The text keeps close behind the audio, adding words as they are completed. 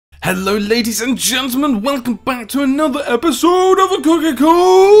Hello ladies and gentlemen, welcome back to another episode of the Cookie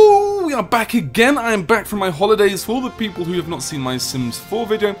Co. We are back again. I am back from my holidays. For the people who have not seen my Sims 4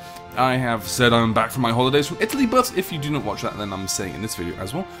 video, I have said I'm back from my holidays from Italy, but if you do not watch that, then I'm saying in this video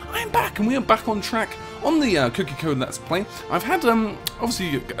as well, I am back and we are back on track on the Cookie Co Let's Play. I've had,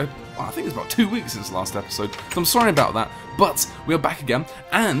 obviously, I think it's about 2 weeks since the last episode, so I'm sorry about that, but we are back again,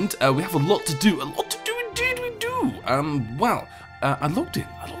 and we have a lot to do indeed we do. I logged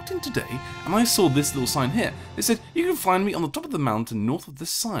in today, and I saw this little sign here. It said, you can find me on the top of the mountain north of this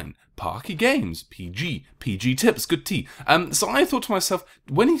sign. Parky Games, PG tips, good tea. So I thought to myself,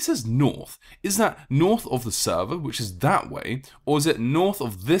 when he says north, is that north of the server, which is that way, or is it north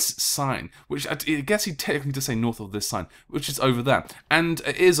of this sign, which I guess he technically does say north of this sign, which is over there, and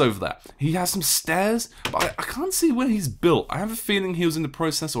it is over there. He has some stairs, but I can't see where he's built. I have a feeling he was in the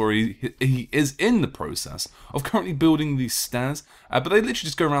process, or he is in the process of currently building these stairs, but they literally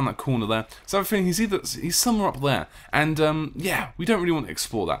just go around that corner there. So I have a feeling he's somewhere up there, and yeah, we don't really want to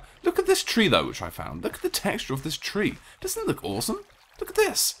explore that. Look at this tree though, which I found. Look at the texture of this tree. Doesn't it look awesome? Look at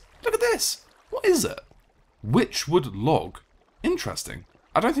this. Look at this. What is it? Witchwood log. Interesting.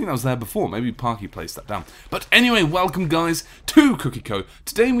 I don't think that was there before. Maybe Parky placed that down. But anyway, welcome guys to Cookie Co.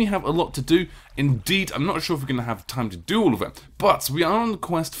 Today we have a lot to do. Indeed, I'm not sure if we're going to have time to do all of it, but we are on the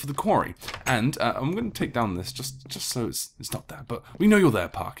quest for the quarry. And I'm going to take down this just so it's not there. But we know you're there,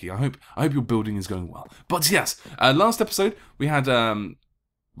 Parky. I hope your building is going well. But yes, last episode we had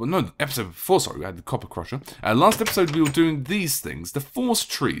well, no, episode before, sorry, we had the copper crusher. Last episode we were doing these things, the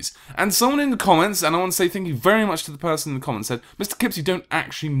forest trees. And someone in the comments, and I want to say thank you very much to the person in the comments, said, Mr. Kipps, you don't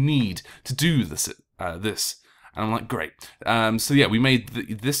actually need to do this. And I'm like, great. So yeah, we made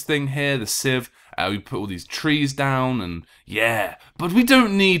this thing here, the sieve. We put all these trees down, and yeah. But we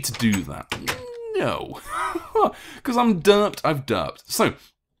don't need to do that. No. Because I'm derped, I've derped. So,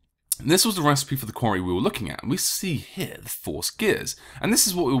 this was the recipe for the quarry we were looking at, and we see here the force gears, and this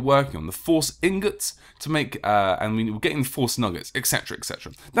is what we were working on, the force ingots to make, and we were getting the force nuggets, etc,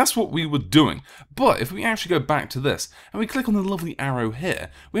 etc. That's what we were doing, but if we actually go back to this, and we click on the lovely arrow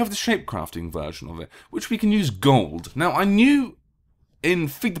here, we have the shape crafting version of it, which we can use gold. Now, I knew in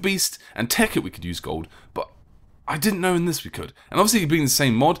Feed the Beast and Tech It we could use gold, but I didn't know in this we could. And obviously being the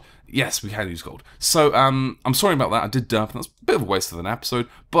same mod, yes, we had to use gold. So, I'm sorry about that, I did derp, and that's a bit of a waste of an episode,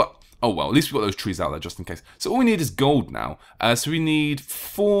 but oh well, at least we got those trees out there just in case. So all we need is gold now. So we need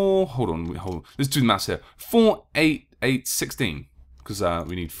 4, hold on, let's do the maths here. 4, 8, 8, 16. Because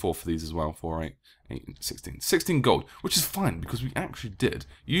we need 4 for these as well. 4, 8, 8, 16. 16 gold, which is fine because we actually did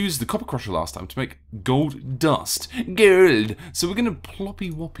use the copper crusher last time to make gold dust. Gold! So we're going to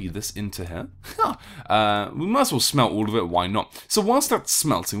ploppy-woppy this into here. We might as well smelt all of it, why not? So whilst that's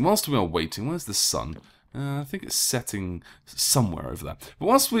smelting, whilst we are waiting, where's the sun? I think it's setting somewhere over there. But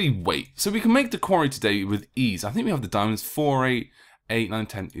whilst we wait, so we can make the quarry today with ease. I think we have the diamonds, 4, 8, 8, 9,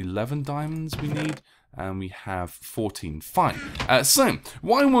 10, 11 diamonds we need. And we have 14. Fine. So,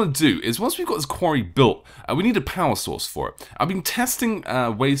 what I want to do is, once we've got this quarry built, we need a power source for it. I've been testing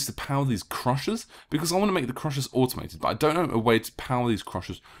ways to power these crushers, because I want to make the crushers automated, but I don't know a way to power these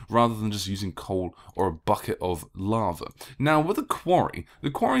crushers rather than just using coal or a bucket of lava. Now, with the quarry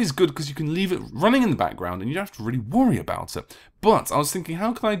is good because you can leave it running in the background and you don't have to really worry about it. But I was thinking,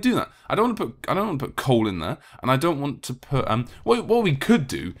 how can I do that? I don't want to put coal in there, and I don't want to put what we could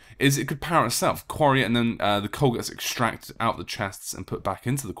do is it could power itself, quarry, and then the coal gets extracted out the chests and put back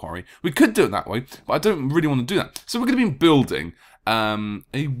into the quarry. We could do it that way, but I don't really want to do that. So we're going to be building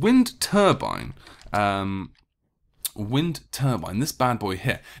a wind turbine. This bad boy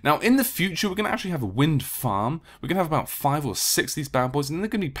here. Now, in the future, we're going to actually have a wind farm. We're going to have about 5 or 6 of these bad boys, and they're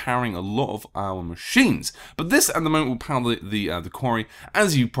going to be powering a lot of our machines. But this, at the moment, will power the quarry,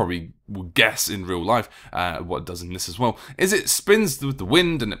 as you probably will guess in real life. What it does in this as well is it spins with the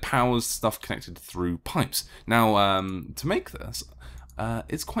wind, and it powers stuff connected through pipes. Now, to make this,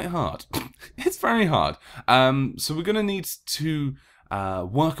 it's quite hard. It's very hard. So we're going to need to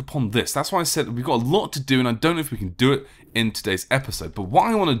work upon this. That's why I said we've got a lot to do, and I don't know if we can do it in today's episode. But what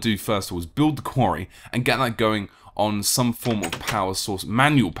I want to do first of all is build the quarry and get that going on some form of power source,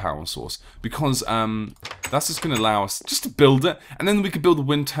 manual power source, because that's just going to allow us just to build it, and then we could build the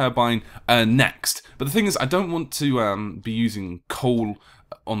wind turbine next. But the thing is, I don't want to be using coal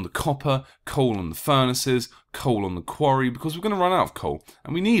on the copper, coal on the furnaces, coal on the quarry, because we're going to run out of coal,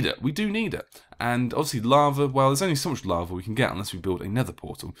 and we need it. We do need it. And obviously lava, well, there's only so much lava we can get unless we build a nether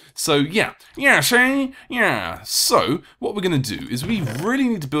portal. So yeah, see? Yeah. So what we're going to do is we really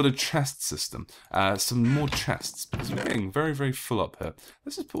need to build a chest system. Some more chests, because we're getting very, very full up here.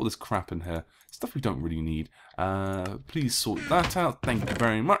 Let's just put all this crap in here. Stuff we don't really need. Please sort that out. Thank you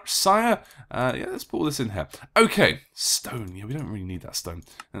very much, sire. Yeah, let's put all this in here. Okay, stone. Yeah, we don't really need that stone.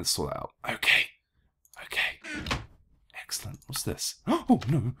 Let's sort that out. Okay. Excellent. What's this? Oh,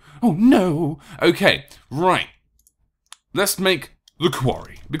 no. Oh, no. Okay, right. Let's make the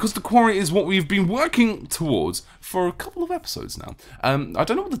quarry. Because the quarry is what we've been working towards for a couple of episodes now. I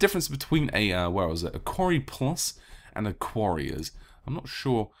don't know what the difference between a, where was it? A quarry plus and a quarry is. I'm not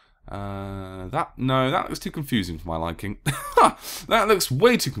sure. That looks too confusing for my liking. That looks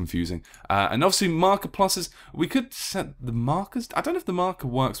way too confusing. And obviously marker pluses, we could set the markers. I don't know if the marker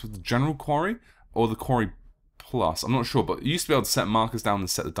works with the general quarry or the quarry plus. I'm not sure, but you used to be able to set markers down and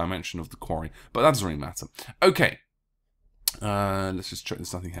set the dimension of the quarry, but that doesn't really matter. Okay. Let's just check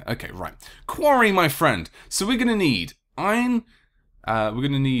there's nothing here. Okay, right. Quarry, my friend. So we're gonna need iron. We're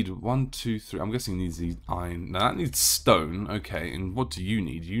going to need 1, 2, 3. I'm guessing it needs iron. Now that needs stone. Okay, and what do you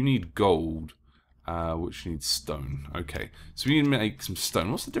need? You need gold, which needs stone. Okay, so we need to make some stone.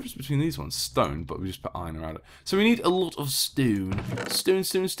 What's the difference between these ones? Stone, but we just put iron around it. So we need a lot of stone.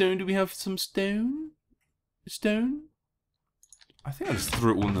 Stone. Do we have some stone? Stone? I think I just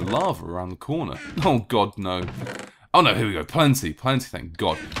threw it all in the lava around the corner. Oh God, no. Oh no, here we go. Plenty, thank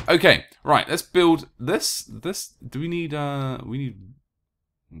God. Okay, right, let's build this. Do we need,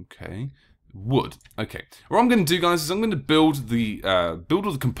 okay. Wood. Okay. What I'm going to do, guys, is I'm going to build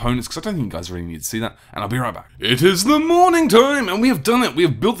all the components, because I don't think you guys really need to see that, and I'll be right back. It is the morning time, and we have done it. We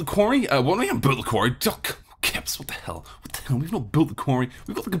have built the quarry. Well, we haven't built the quarry. Kipps, what the hell? We've not built the quarry.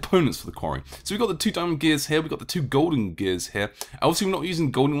 We've got the components for the quarry. So we've got the 2 diamond gears here. We've got the 2 golden gears here. Obviously, we're not using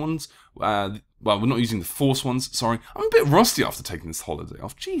the golden ones. Well, we're not using the force ones, sorry. I'm a bit rusty after taking this holiday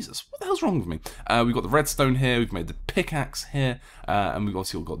off. Jesus, what the hell's wrong with me? We've got the redstone here, we've made the pickaxe here, and we've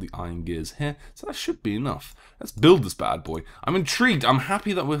also got the iron gears here, so that should be enough. Let's build this bad boy. I'm intrigued, I'm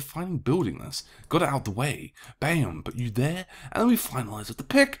happy that we're finally building this. Got it out the way. Bam, but you there? And then we finalize with the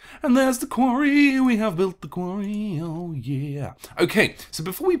pick, and there's the quarry. We have built the quarry, oh yeah. Okay, so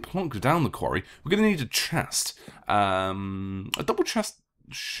before we plonk down the quarry, we're going to need a chest. A double chest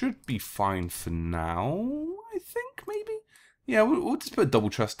should be fine for now, I think, maybe? Yeah, we'll just put a double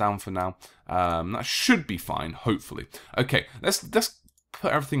chest down for now. That should be fine, hopefully. Okay, let's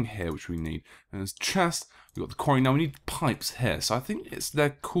put everything here which we need. And there's chest, we've got the quarry. Now we need pipes here, so I think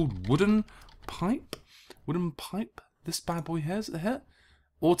they're called wooden pipe? Wooden pipe? This bad boy here, is it here?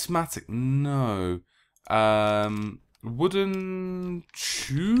 Automatic, no. Wooden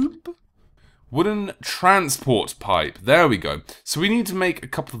tube? Wooden transport pipe. There we go. So we need to make a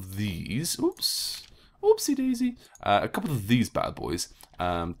couple of these. Oops. Oopsie daisy. A couple of these bad boys. 2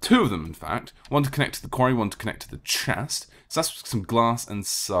 of them, in fact. One to connect to the quarry, one to connect to the chest. So that's some glass and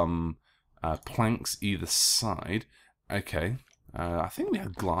some planks either side. Okay. I think we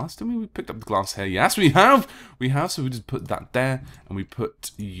had glass, didn't we? We picked up the glass here. Yes, we have! So we just put that there, and we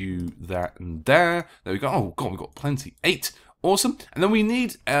put you there and there. There we go. Oh, God, we got plenty. 8. Awesome. And then we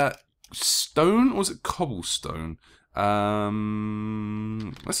need... stone, or was it cobblestone?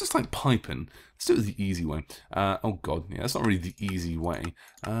 Let's just like pipe in. Let's do it the easy way. Oh God, yeah, that's not really the easy way.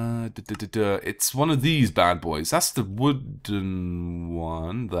 It's one of these bad boys. That's the wooden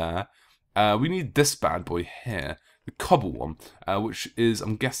one there. We need this bad boy here, the cobble one, which is,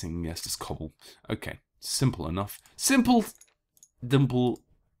 I'm guessing, yes, just cobble. Okay, simple enough. Simple, dimple.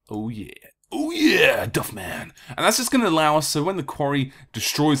 Oh yeah. Oh yeah, Duffman. And that's just going to allow us, so when the quarry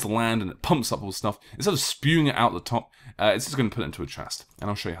destroys the land and it pumps up all the stuff, instead of spewing it out the top, it's just going to put it into a chest. And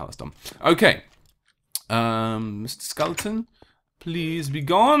I'll show you how that's done. Okay. Mr. Skeleton, please be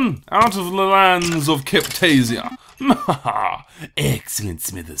gone out of the lands of Kiptasia. Excellent,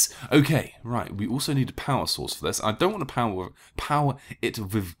 Smithers. Okay, right, we also need a power source for this. I don't want to power it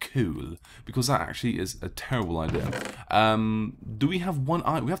with coal, because that actually is a terrible idea. Do we have one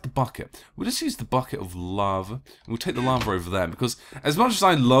iron? We have the bucket. We'll just use the bucket of lava, and we'll take the lava over there, because as much as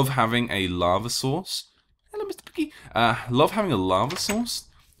I love having a lava source, hello, Mr. Picky, love having a lava source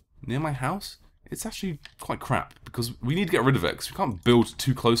near my house, it's actually quite crap, because we need to get rid of it, because we can't build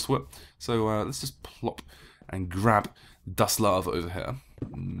too close to it. So let's just plop and grab dust lava over here.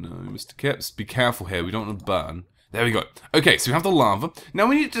 No, Mr. Kipps, be careful here, we don't want to burn. There we go. Okay, so we have the lava. Now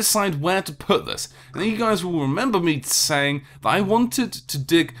we need to decide where to put this. And then you guys will remember me saying that I wanted to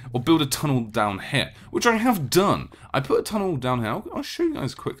dig or build a tunnel down here, which I have done. I put a tunnel down here. I'll show you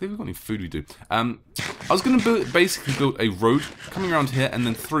guys quickly. We've got any food we do. I was going to basically build a road coming around here and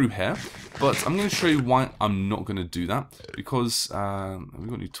then through here. but I'm going to show you why I'm not going to do that, because we've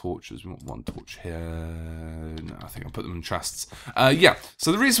got new torches. We want one torch here. No, I think I'll put them in chests. Yeah,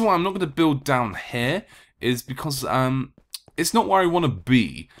 so the reason why I'm not going to build down here is because it's not where I want to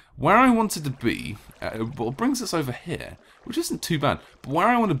be. Where I wanted to be, well, brings us over here, which isn't too bad. But where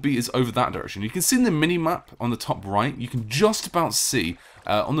I want to be is over that direction. You can see in the mini-map on the top right, you can just about see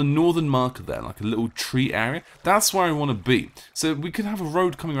on the northern marker there, like a little tree area. That's where I want to be. So we could have a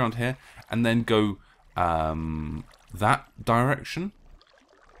road coming around here and then go that direction.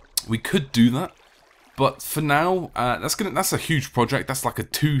 We could do that. But for now, that's a huge project. That's like a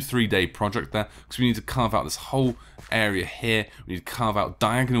 2-3 day project there, because we need to carve out this whole area here. We need to carve out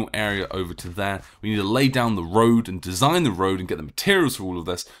diagonal area over to there. We need to lay down the road and design the road and get the materials for all of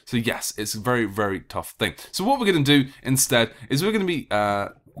this. So yes, it's a very, very tough thing. So what we're going to do instead is we're going to be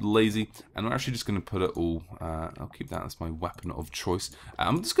lazy, and we're actually just going to put it all. I'll keep that as my weapon of choice.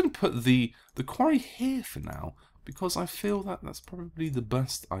 I'm just going to put the quarry here for now, because I feel that that's probably the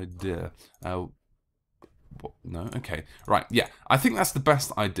best idea. No? Okay. Right, yeah. I think that's the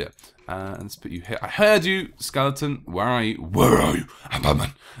best idea. Let's put you here. I heard you, skeleton. Where are you? Where are you? I'm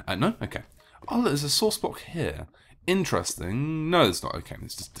Batman. No? Okay. Oh, there's a source block here. Interesting. No, it's not. Okay,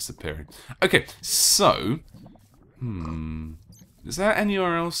 it's just disappearing. Okay, so... Is there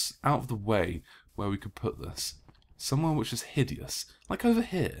anywhere else out of the way where we could put this? Somewhere which is hideous. Like over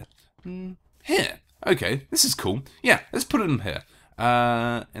here. Here. Okay, this is cool. Yeah, let's put it in here.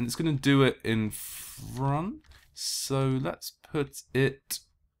 And it's going to do it in front. So let's put it...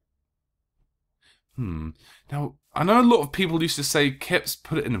 Now, I know a lot of people used to say, Kipps,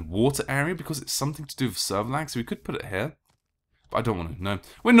 put it in a water area because it's something to do with server lag, so we could put it here. But I don't want to. No,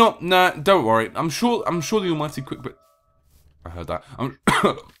 we're not. Nah, don't worry. I'm sure the almighty QuickBit... I heard that.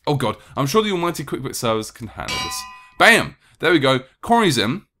 Oh god. I'm sure the almighty QuickBit servers can handle this. Bam! There we go. Quarry's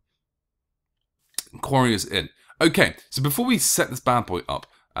in. Quarry is in. Okay, so before we set this bad boy up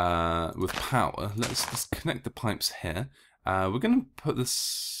with power, let's connect the pipes here. We're going to put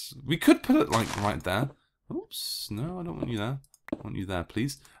this... We could put it, like, right there. Oops, no, I don't want you there. I want you there,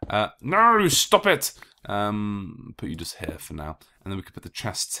 please. No, stop it! Put you just here for now. And then we could put the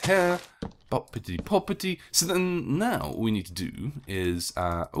chests here. Boppity-poppity. So then, now, all we need to do is...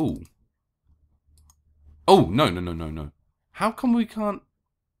 Oh, no. How come we can't...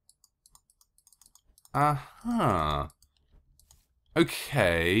 Aha.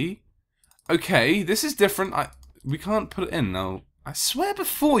 Okay, this is different. We can't put it in now. I swear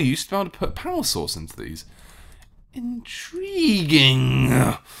before you used to be able to put a power source into these. Intriguing.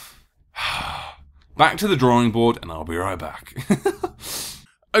 Back to the drawing board, and I'll be right back.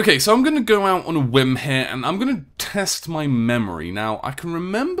 Okay, so I'm going to go out on a whim here, and I'm going to test my memory. Now, I can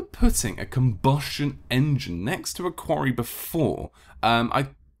remember putting a combustion engine next to a quarry before.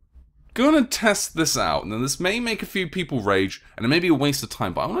 I'm gonna test this out. Now, this may make a few people rage, and it may be a waste of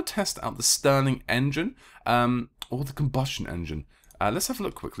time, but I want to test out the Stirling engine, or the combustion engine. Let's have a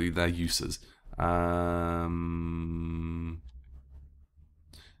look quickly, their uses. I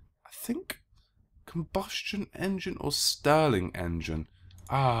think combustion engine or Stirling engine.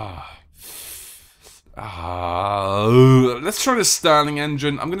 Let's try the Stirling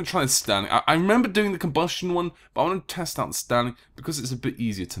engine. I'm going to try the Stirling. I remember doing the combustion one, but I want to test out the Stirling because it's a bit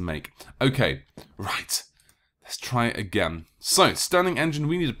easier to make. Okay, right. Let's try it again. So, Stirling engine,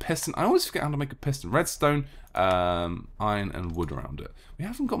 we need a piston. I always forget how to make a piston. Redstone, iron, and wood around it. We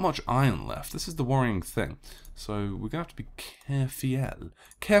haven't got much iron left. This is the worrying thing. So, we're going to have to be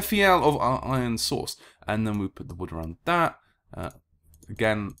careful of our iron source. And then we put the wood around that.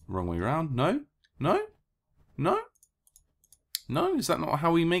 Again, wrong way around. No? No? No? No? Is that not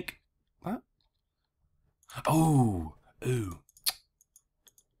how we make that? Oh! Ooh.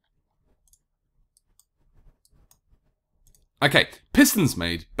 Okay, pistons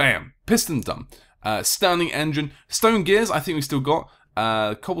made. Bam. Piston done. Stirling engine. Stone gears, I think we still got.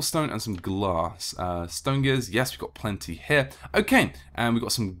 Cobblestone and some glass. Stone gears, yes, we've got plenty here. Okay, and we've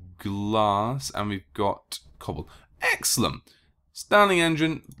got some glass and we've got cobble. Excellent. Stirling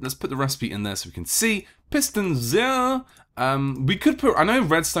engine, let's put the recipe in there so we can see. Pistons, yeah. We could put, I know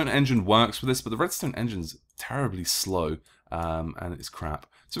redstone engine works with this, but the redstone engine's terribly slow, and it's crap.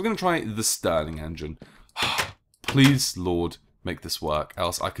 So we're going to try the Stirling engine. Please, Lord, make this work,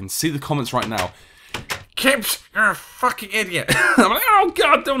 else I can see the comments right now. Kipps, you're a fucking idiot. I'm like, oh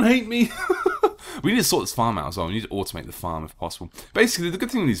god, don't hate me. We need to sort this farm out as well. We need to automate the farm if possible. Basically, the good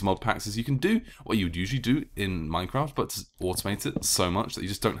thing with these mod packs is you can do what you would usually do in Minecraft, but to automate it so much that you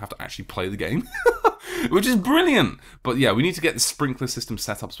just don't have to actually play the game. Which is brilliant. But yeah, we need to get the sprinkler system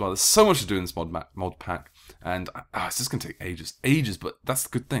set up as well. There's so much to do in this mod pack. And it's just going to take ages, but that's a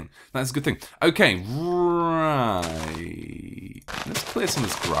good thing. That's a good thing. Okay, right. Let's clear some of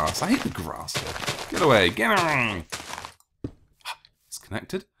this grass. I hate the grass here. Get away, get away. It's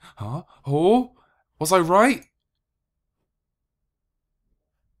connected. Huh? Oh, was I right?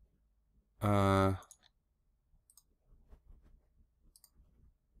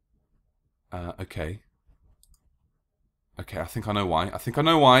 Okay. Okay, I think I know why. I think I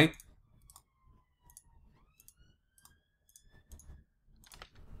know why.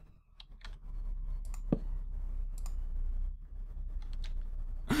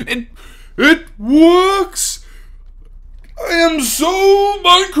 It works! I am so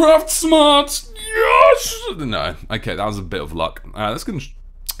Minecraft smart! Yes! No, okay, that was a bit of luck. That's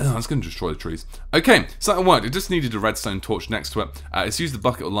gonna destroy the trees. Okay, so that worked. It just needed a redstone torch next to it. It's used the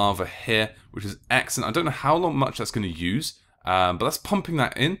bucket of lava here, which is excellent. I don't know how much that's going to use, but that's pumping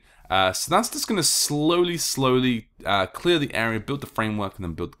that in. So that's just going to slowly clear the area, build the framework, and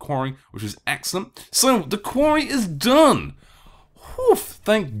then build the quarry, which is excellent. So the quarry is done! Whew,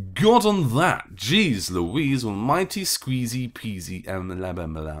 thank God on that. Jeez Louise, almighty squeezy peasy.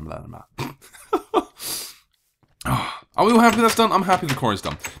 Are we all happy that's done? I'm happy the quarry's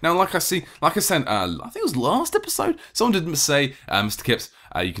done. Now, like I said, I think it was last episode, someone did say, Mr. Kipps,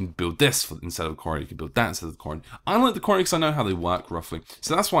 you can build this instead of the quarry, you can build that instead of the quarry. I like the quarry because I know how they work, roughly.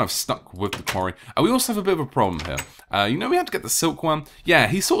 So that's why I've stuck with the quarry. We also have a bit of a problem here. You know we had to get the silkworm? Yeah,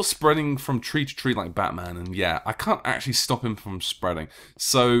 he's sort of spreading from tree to tree like Batman, and yeah, I can't actually stop him from spreading.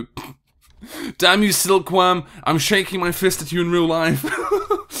 So, damn you, silkworm, I'm shaking my fist at you in real life.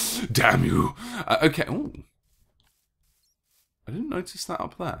 Damn you. Okay, ooh. I didn't notice that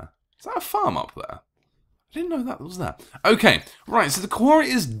up there. Is that a farm up there? I didn't know that was there. Okay, right, so the quarry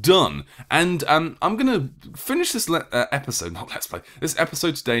is done. And I'm going to finish this episode, not Let's Play, this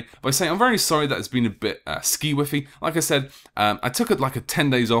episode today by saying I'm very sorry that it's been a bit ski-whiffy. Like I said, I took it like a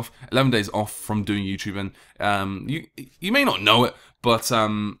 10 days off, 11 days off from doing YouTube. And you may not know it, but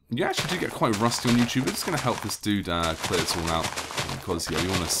you actually do get quite rusty on YouTube. It's going to help this dude clear this all out. Because, yeah, you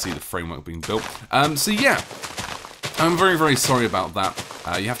want to see the framework being built. So, yeah. I'm very, very sorry about that.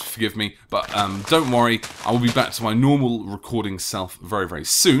 You have to forgive me, but don't worry. I will be back to my normal recording self very, very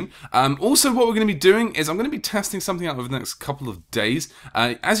soon. Also, what we're going to be doing is I'm going to be testing something out over the next couple of days.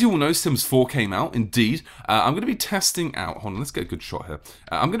 As you all know, Sims 4 came out, indeed. I'm going to be testing out... Hold on, let's get a good shot here.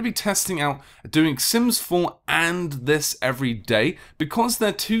 I'm going to be testing out doing Sims 4 and this every day, because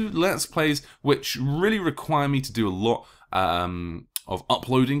they're two Let's Plays which really require me to do a lot... of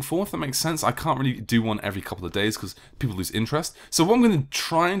uploading for, if that makes sense. I can't really do one every couple of days because people lose interest. So what I'm going to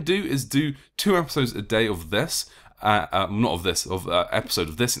try and do is do 2 episodes a day of this. Not of this, of episode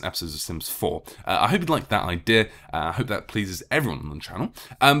of this and episodes of Sims 4. I hope you like that idea. I hope that pleases everyone on the channel.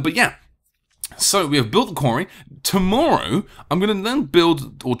 But yeah. So we have built the quarry. Tomorrow, I'm going to then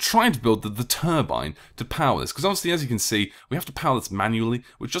build, or try to build, the turbine to power this. Because obviously, as you can see, we have to power this manually,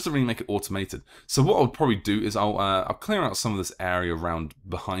 which doesn't really make it automated. So what I'll probably do is I'll clear out some of this area around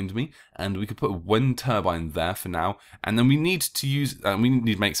behind me, and we could put a wind turbine there for now. And then we need to use, we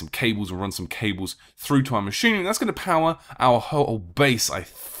need to make some cables and run some cables through to our machinery. That's going to power our whole base, I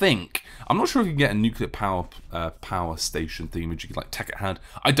think. I'm not sure if you can get a nuclear power station thingamajig like Tech had.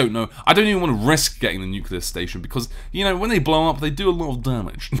 I don't know. I don't even want to risk getting the nuclear station because, you know, when they blow up, they do a lot of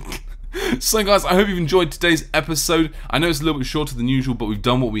damage. So guys, I hope you've enjoyed today's episode. I know it's a little bit shorter than usual, but we've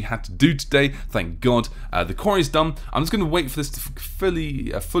done what we had to do today. Thank God. The quarry's done. I'm just going to wait for this to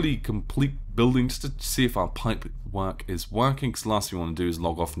fully complete building just to see if our pipe work is working. Because the last thing we want to do is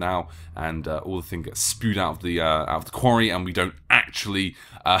log off now, and all the thing gets spewed out of the quarry, and we don't actually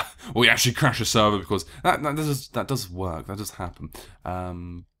we actually crash a server because that does work. That does happen.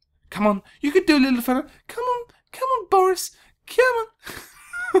 Come on, you could do it, little fella. Come on, Boris. Come on.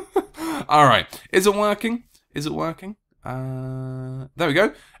 Alright, is it working? Is it working? There we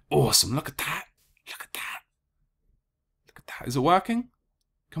go. Awesome, look at that. Look at that. Look at that. Is it working?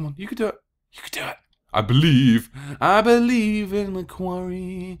 Come on, you could do it. You could do it. I believe in the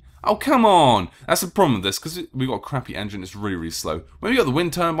quarry. Oh, come on. That's the problem with this, because we've got a crappy engine. It's really, really slow. When we've got the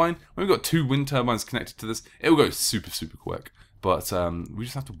wind turbine, when we've got 2 wind turbines connected to this, it will go super, super quick. But we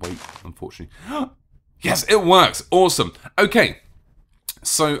just have to wait, unfortunately. Yes, it works. Awesome. Okay.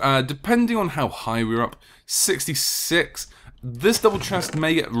 So, depending on how high we're up, 66, This double chest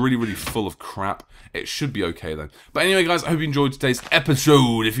may get really full of crap. It should be okay though. But anyway, guys, I hope you enjoyed today's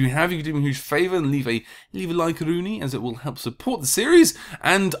episode. If you have, you can do me a huge favour and leave a like, Rooney, as it will help support the series.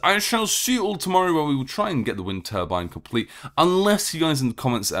 And I shall see you all tomorrow, where we will try and get the wind turbine complete. Unless you guys in the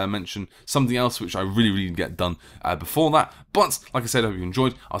comments mention something else which I really need to get done before that. But like I said, I hope you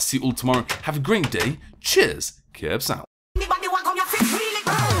enjoyed. I'll see you all tomorrow. Have a great day. Cheers. Kipps out.